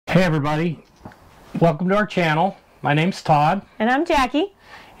Hey everybody, welcome to our channel. My name's Todd. And I'm Jackie.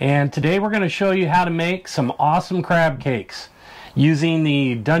 And today we're going to show you how to make some awesome crab cakes using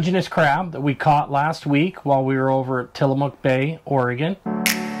the Dungeness crab that we caught last week while we were over at Tillamook Bay, Oregon.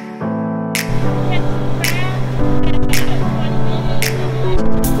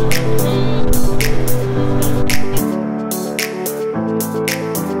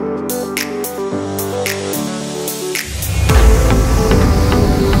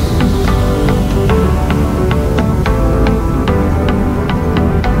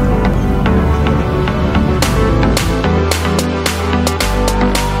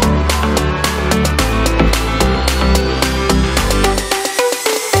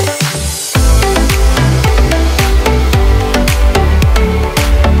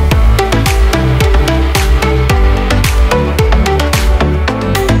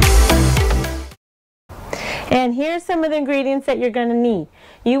 And here's some of the ingredients that you're going to need.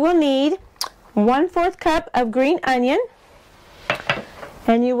 You will need 1/4 cup of green onion,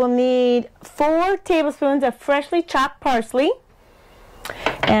 and you will need 4 tablespoons of freshly chopped parsley,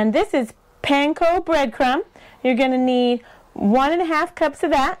 and this is panko breadcrumb. You're going to need 1.5 cups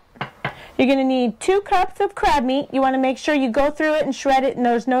of that. You're going to need 2 cups of crab meat. You want to make sure you go through it and shred it and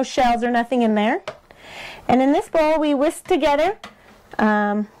there's no shells or nothing in there. And in this bowl we whisk together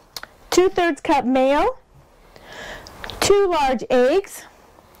 2/3 cup mayo, 2 large eggs,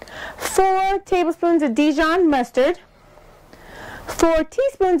 4 tablespoons of Dijon mustard, 4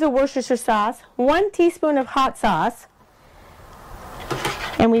 teaspoons of Worcestershire sauce, 1 teaspoon of hot sauce,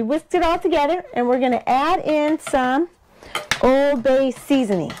 and we whisked it all together, and we're going to add in some Old Bay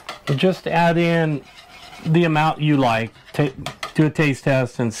seasoning. Just add in the amount you like. Do a taste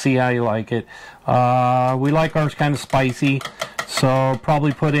test and see how you like it. We like ours kind of spicy, so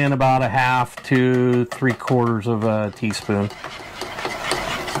probably put in about 1/2 to 3/4 of a teaspoon.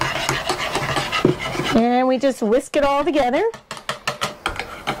 And we just whisk it all together.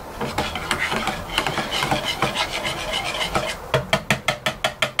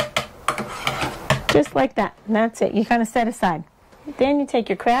 Just like that. And that's it. You kind of set aside. Then you take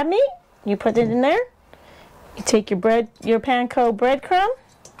your crab meat, you put it in there. You take your panko breadcrumb,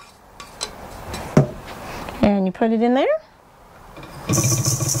 and you put it in there.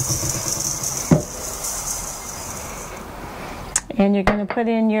 And you're going to put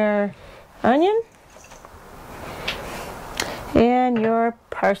in your onion and your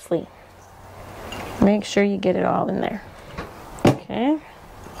parsley. Make sure you get it all in there. Okay.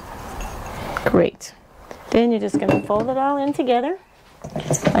 Great. Then you're just going to fold it all in together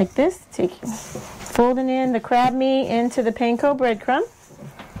like this. Folding in the crab meat into the panko breadcrumb.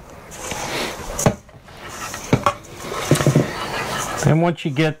 And once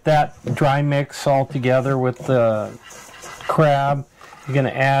you get that dry mix all together with the crab, you're going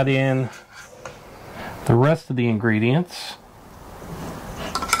to add in the rest of the ingredients.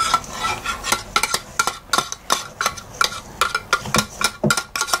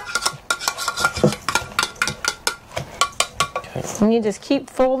 Okay. And you just keep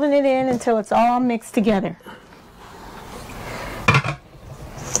folding it in until it's all mixed together.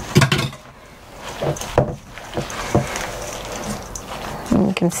 And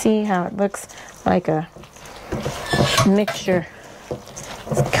you can see how it looks like a mixture.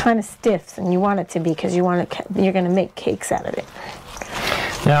 It's kind of stiff, and you want it to be because you're going to make cakes out of it.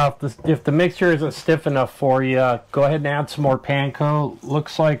 Now, if the mixture isn't stiff enough for you, go ahead and add some more panko.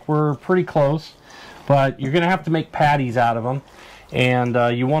 Looks like we're pretty close, but you're going to have to make patties out of them, and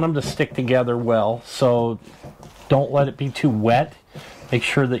you want them to stick together well, so don't let it be too wet. Make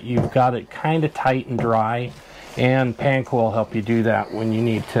sure that you've got it kind of tight and dry, and panko will help you do that when you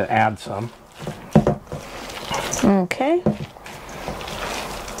need to add some. Okay.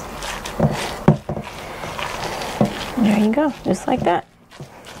 There you go, just like that.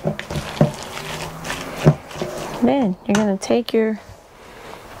 Then you're going to take and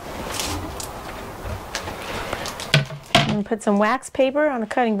put some wax paper on a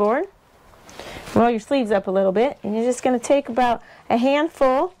cutting board. Roll your sleeves up a little bit, and you're just going to take about a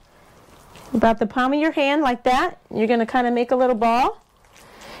handful, about the palm of your hand, like that. You're going to kind of make a little ball,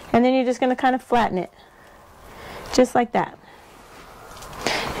 and then you're just going to kind of flatten it, just like that.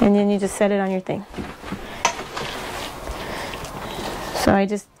 And then you just set it on your thing. So I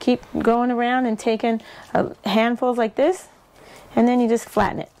just keep going around and taking handfuls like this, and then you just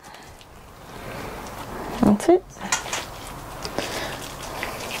flatten it. That's it.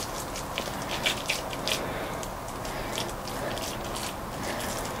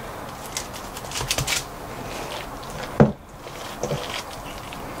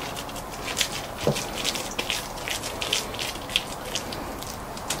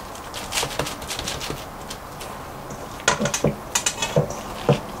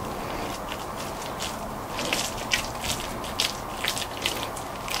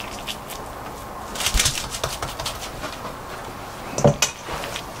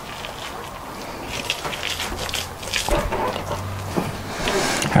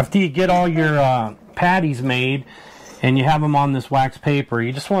 After you get all your patties made and you have them on this wax paper,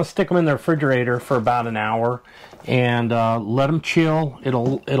 you just want to stick them in the refrigerator for about an hour and let them chill.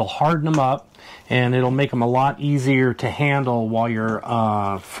 It'll harden them up and it'll make them a lot easier to handle while you're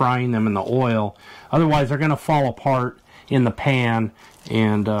frying them in the oil. Otherwise, they're going to fall apart in the pan,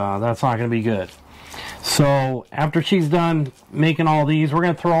 and that's not going to be good. So after she's done making all these, we're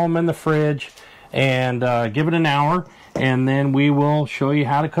going to throw them in the fridge and give it an hour, and then we will show you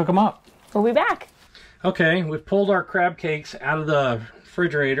how to cook them up. We'll be back. Okay, we've pulled our crab cakes out of the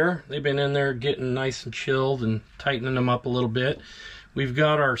refrigerator. They've been in there getting nice and chilled and tightening them up a little bit. We've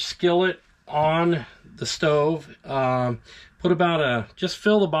got our skillet on the stove. Put about just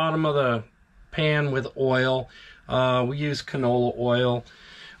fill the bottom of the pan with oil. We use canola oil.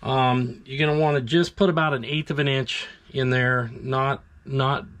 You're going to want to just put about 1/8 of an inch in there, not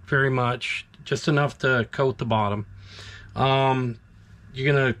very much, just enough to coat the bottom.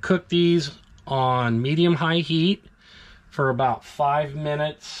 You're going to cook these on medium-high heat for about 5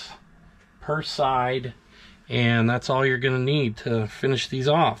 minutes per side, and that's all you're going to need to finish these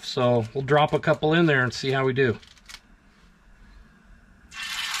off. So we'll drop a couple in there and see how we do.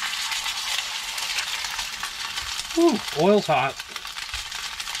 Ooh, oil's hot.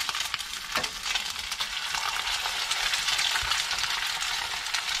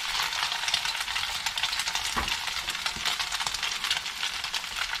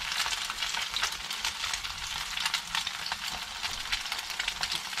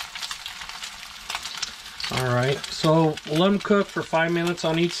 Alright, so we'll let them cook for 5 minutes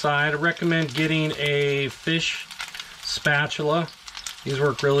on each side. I recommend getting a fish spatula. These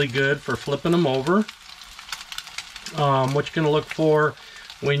work really good for flipping them over. What you're going to look for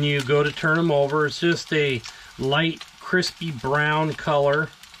when you go to turn them over is just a light crispy brown color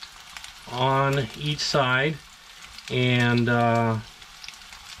on each side, and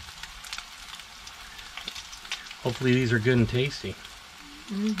hopefully these are good and tasty.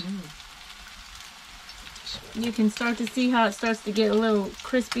 You can start to see how it starts to get a little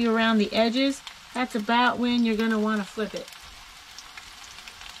crispy around the edges. That's about when you're going to want to flip it.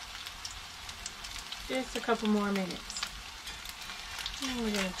 Just a couple more minutes. And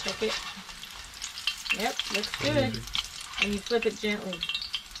we're going to check it. Yep, looks good. And you flip it gently.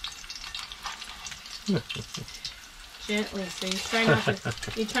 Gently, so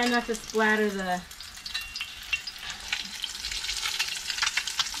you try not to splatter the.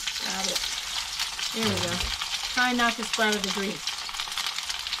 Got it. There we go. Try not to splatter the grease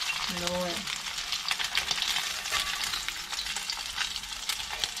and the oil.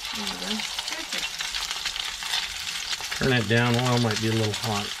 There we go. Perfect. Turn that down. Oil might be a little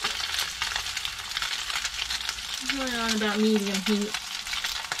hot. Put it on about medium heat.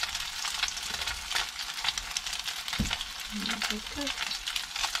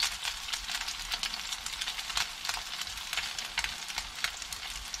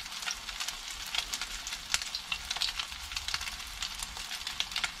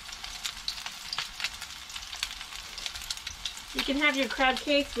 You can have your crab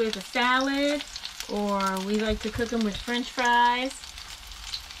cakes with a salad, or we like to cook them with French fries,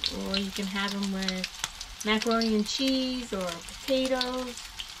 or you can have them with macaroni and cheese, or potatoes,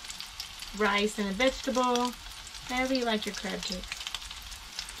 rice and a vegetable, however you like your crab cakes.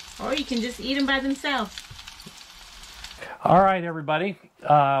 Or you can just eat them by themselves. All right, everybody,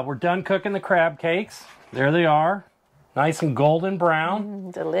 we're done cooking the crab cakes. There they are, nice and golden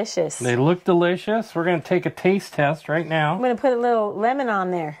brown. Delicious. They look delicious. We're going to take a taste test right now. I'm going to put a little lemon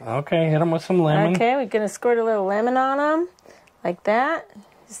on there. Okay, hit them with some lemon. Okay, we're going to squirt a little lemon on them, like that.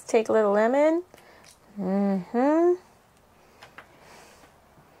 Just take a little lemon. There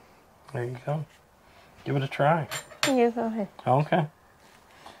you go. Give it a try. You go ahead. Okay.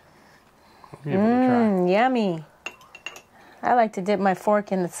 Give it a try. Yummy. I like to dip my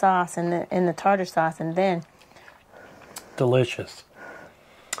fork in the sauce, in the tartar sauce, and then. Delicious.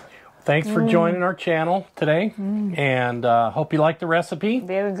 Thanks for joining our channel today, and hope you like the recipe.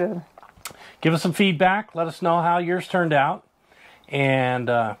 Very good. Give us some feedback. Let us know how yours turned out, and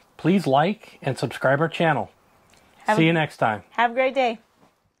please like and subscribe our channel. See you next time. Have a great day.